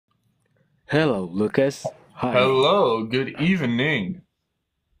Hello, Lucas. Hi. Hello, good evening.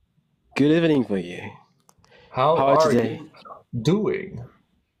 Good evening for you. How How are you are today? you doing?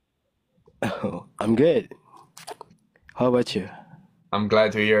 Oh, I'm good. How about you? I'm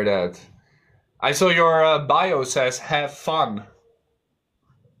glad to hear that. I saw your bio says have fun.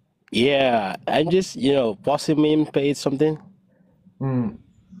 Yeah, I'm just, posting meme page something. Hmm.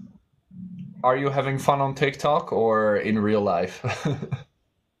 Are you having fun on TikTok or in real life?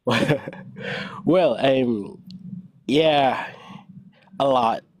 Well, yeah, a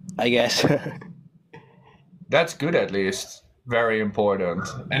lot, I guess. That's good at least. Very important.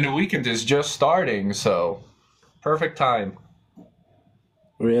 And the weekend is just starting, so perfect time.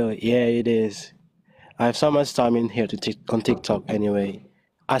 Really, yeah, it is. I have so much time in here on TikTok anyway.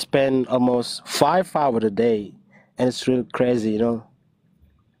 I spend almost 5 hours a day, and it's really crazy.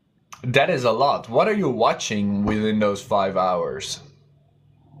 That is a lot. What are you watching within those 5 hours?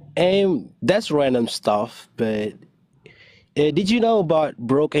 And that's random stuff, but did you know about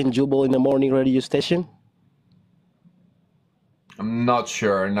Broke and Jubal in the morning radio station? I'm not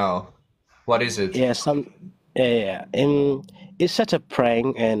sure, no. What is it? Yeah, yeah, and it's such a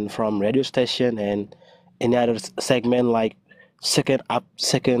prank and from radio station and any other segment like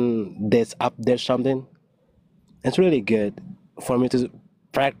second dates up there something. It's really good for me to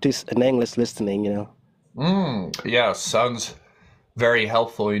practice an English listening. Yeah, sounds very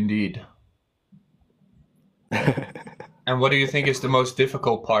helpful indeed. And what do you think is the most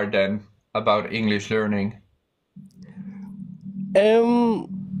difficult part then about English learning? Um,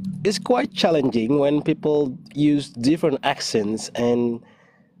 it's quite challenging when people use different accents and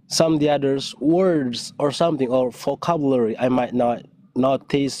some the others words or something or vocabulary I might not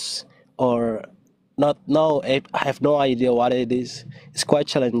notice or not know. I have no idea what it is. It's quite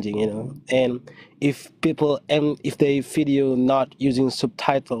challenging. And if they video not using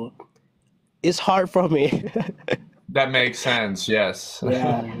subtitle, it's hard for me. That makes sense, yes.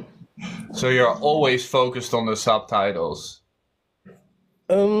 Yeah. So you're always focused on the subtitles.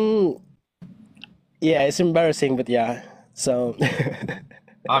 Um. Yeah, it's embarrassing, but yeah. So.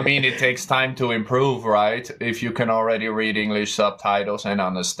 I mean, it takes time to improve, right? If you can already read English subtitles and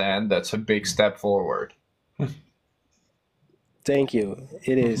understand, that's a big step forward. Thank you.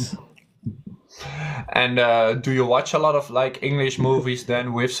 It is. And do you watch a lot of like English movies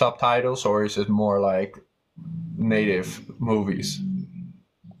then with subtitles, or is it more like native movies?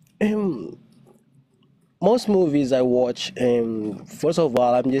 Um, most movies I watch, first of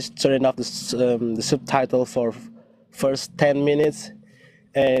all, I'm just turning off the subtitle for first 10 minutes,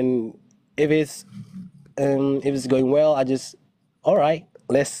 and if it's going well, I just all right,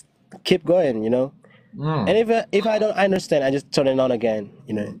 let's keep going. And Mm, if I don't understand, I just turn it on again.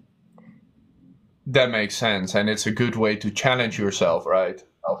 that makes sense, and it's a good way to challenge yourself, right?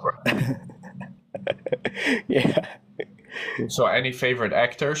 Yeah. So, any favorite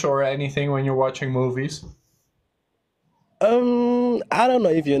actors or anything when you're watching movies? I don't know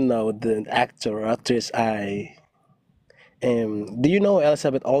if you know the actor or actress. Do you know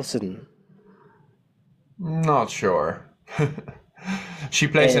Elizabeth Olsen? Not sure. She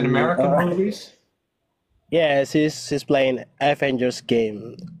plays in And American movies? yeah, she's playing Avengers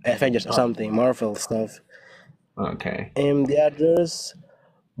or something, Marvel stuff. Okay. And the others,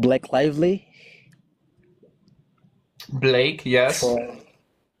 Black Lively Blake, yes. for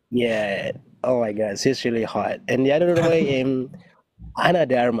yeah. Oh my God, she's really hot. And the other way, Anna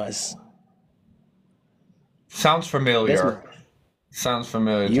de Armas. Sounds That's my. familiar. Sounds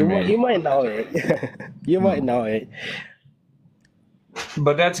familiar to You me. might know it. You might Hmm. know it.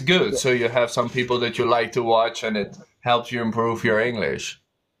 But that's good. So you have some people that you like to watch and it helps you improve your English.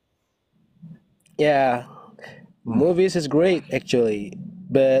 Yeah, Hmm. movies is great actually,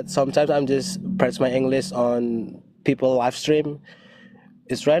 but sometimes I'm just press my English on people live stream.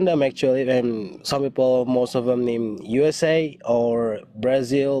 It's random actually, and some people, most of them name USA or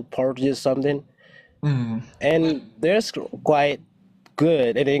Brazil, Portuguese, something, Hmm. and they're quite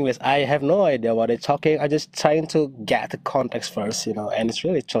good in English. I have no idea what they're talking. I just trying to get the context first, and it's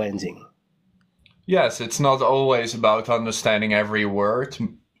really challenging. Yes, it's not always about understanding every word.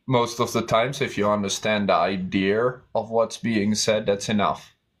 Most of the times, if you understand the idea of what's being said, that's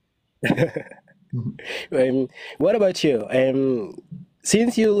enough. What about you?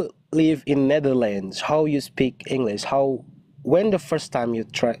 Since you live in Netherlands, how you speak English? When the first time you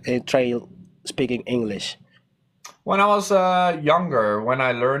try speaking English? When I was younger, when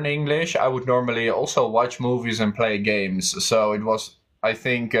I learned English, I would normally also watch movies and play games. So it was, I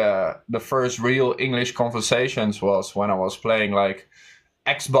think, the first real English conversations was when I was playing like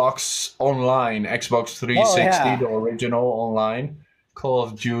Xbox Online, Xbox Oh 360, yeah, the original online Call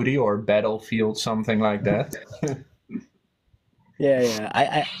of Duty or Battlefield, something like that. Yeah,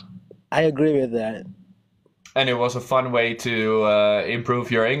 yeah. I agree with that. And it was a fun way to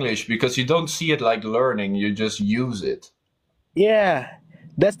improve your English because you don't see it like learning, you just use it. Yeah,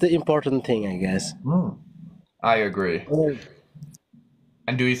 that's the important thing, I guess. Hmm. I agree. Well,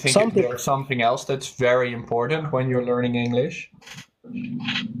 And do you think some people, there's something else that's very important when you're learning English?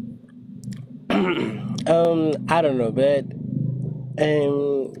 I don't know, but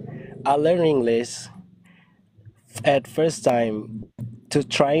I learned English at first time to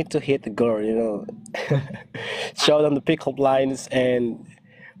trying to hit the girl, show them the pickup lines and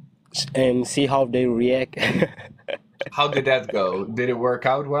see how they react. How did that go? Did it work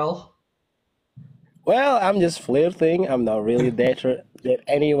out well? Well, I'm just flirting. I'm not really that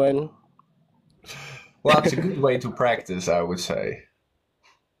anyone. Well, it's a good way to practice, I would say.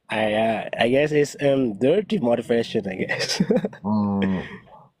 I guess it's dirty motivation. I guess. Mm.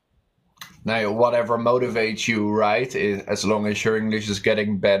 Now, whatever motivates you, right? As long as your English is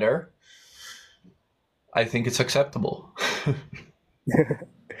getting better, I think it's acceptable.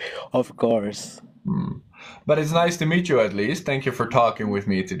 Of course. But it's nice to meet you at least. Thank you for talking with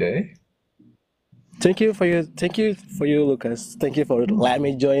me today. Thank you for you, Lucas. Thank you for letting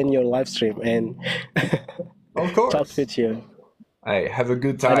me join your live stream and Of talk course. with you. Hey, have a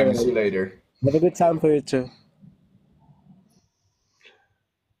good time. See Anyway, you later. have a good time for you too.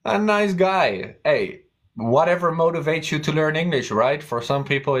 A nice guy. Hey, whatever motivates you to learn English, right? For some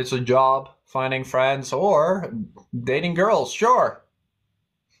people, it's a job, finding friends, or dating girls. Sure.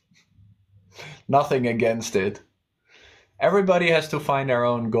 Nothing against it. Everybody has to find their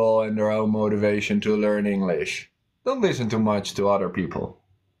own goal and their own motivation to learn English. Don't listen too much to other people.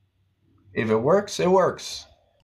 If it works, it works.